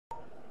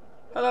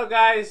Hello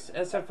guys,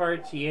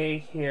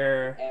 SFRTA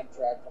here.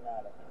 Amtrak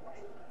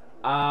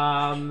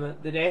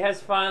Fanatic. The day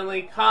has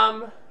finally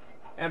come.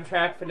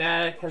 Amtrak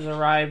Fanatic has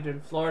arrived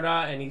in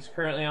Florida and he's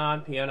currently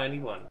on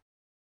PO91.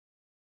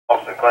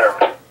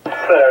 Clear.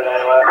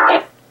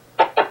 Clear,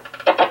 91.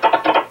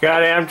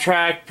 Got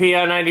Amtrak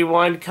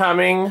PO91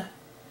 coming.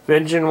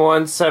 Engine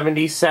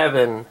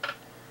 177.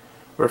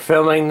 We're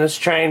filming this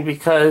train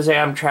because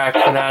Amtrak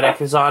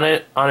Fanatic is on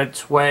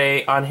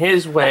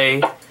his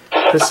way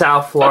to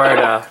South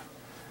Florida.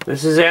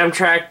 This is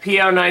Amtrak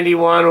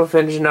PO91 with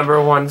engine number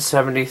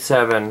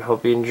 177.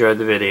 Hope you enjoyed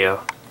the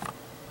video.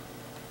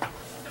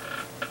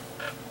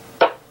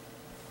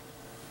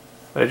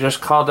 I just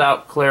called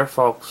out Claire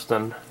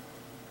Folkestone.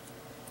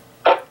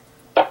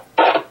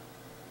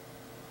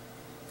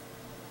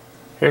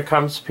 Here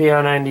comes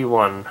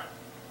PO91.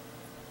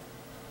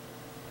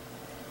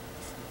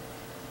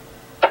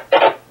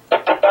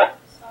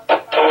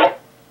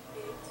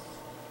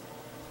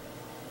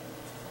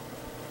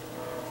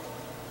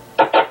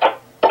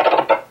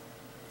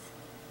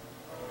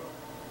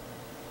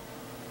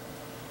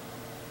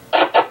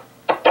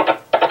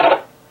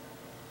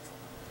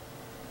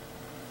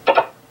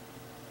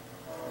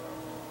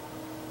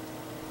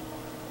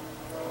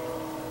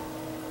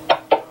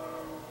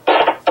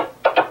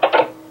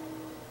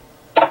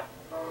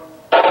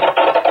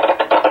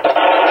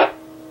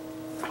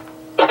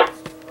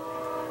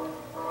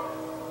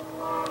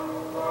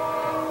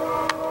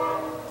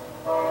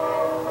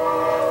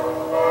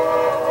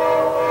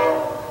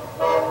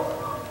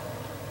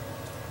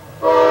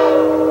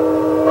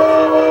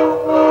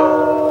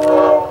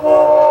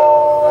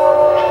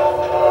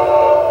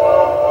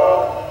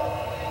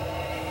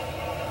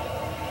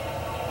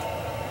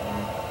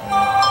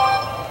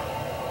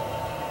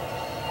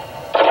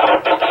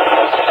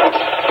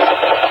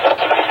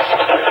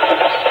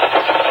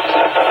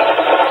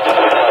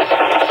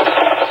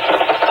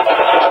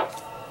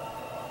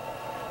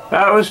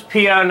 That was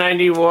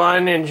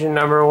PO91, engine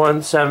number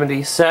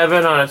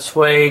 177, on its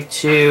way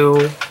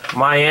to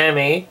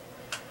Miami.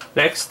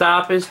 Next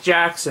stop is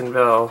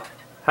Jacksonville.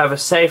 Have a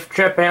safe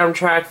trip,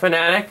 Amtrak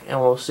Fanatic,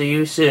 and we'll see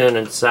you soon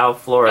in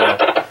South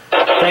Florida.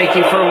 Thank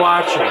you for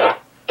watching.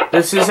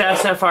 This is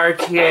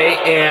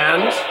SFRTA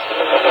and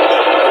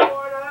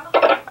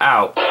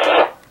out.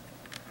 Lead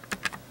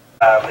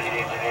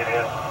engineer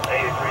is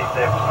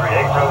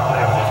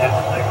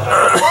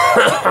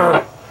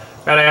 8373,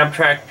 Got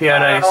Amtrak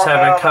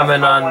PO97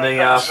 coming on the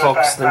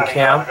Folkestone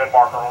cam. Good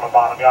marker on the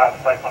bottom. You got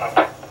the safe one over.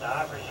 No,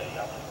 I appreciate you.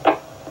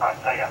 Alright,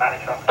 take it,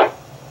 97.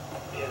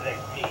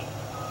 PSXP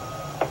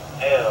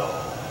L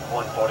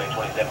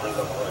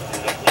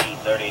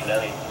 14027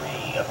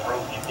 E3093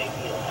 approach Big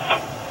Hill.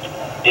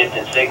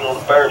 Distance signal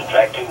the first,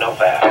 track 2 no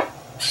foul.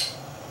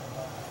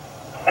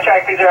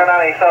 Amtrak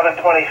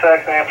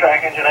P09726 and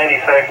Amtrak engine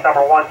 86,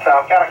 number 1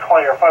 south. Got a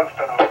clear,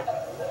 Folkestone.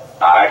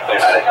 Alright, clear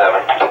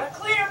 97.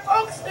 Clear,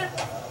 Folkestone.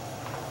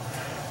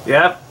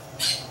 Yep.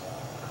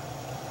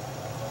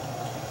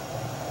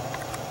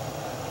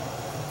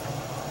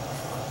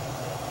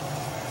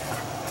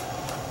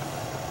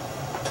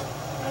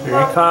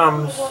 Here he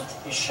comes. I'm going to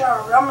take a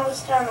shower. I'm going to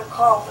stand the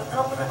call, but then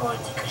I'm going to go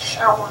and take a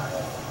shower.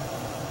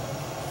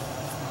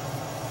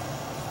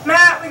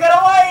 Matt, we got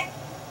to wait.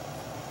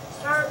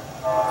 Start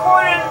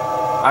recording.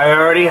 I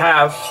already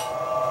have.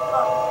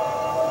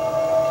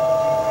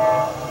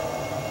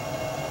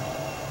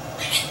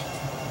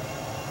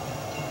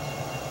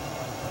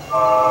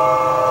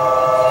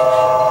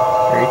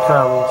 Here he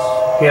comes.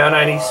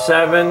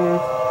 PO97.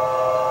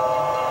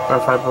 Or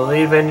if I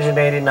believe engine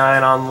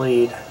 89 on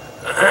lead.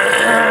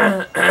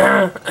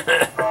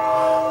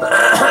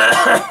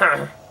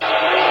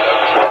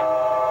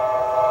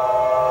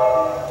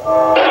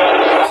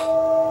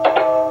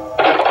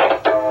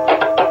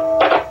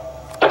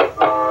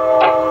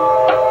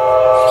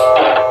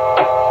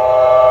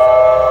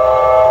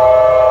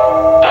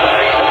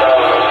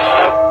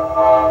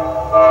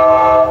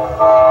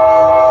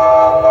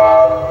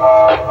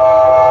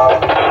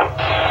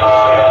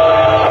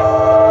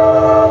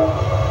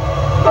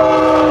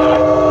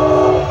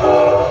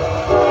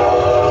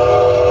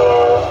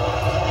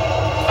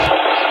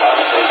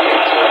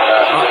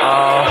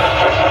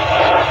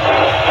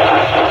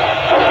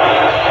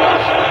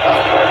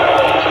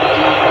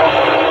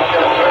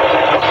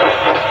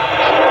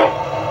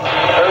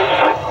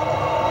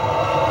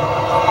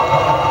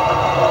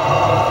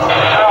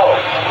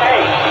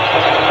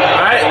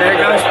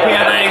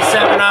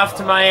 Off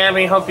to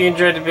Miami. Hope you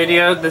enjoyed the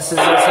video. This is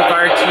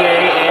SFRTA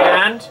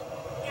and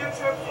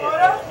Amtrak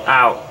Florida.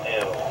 out.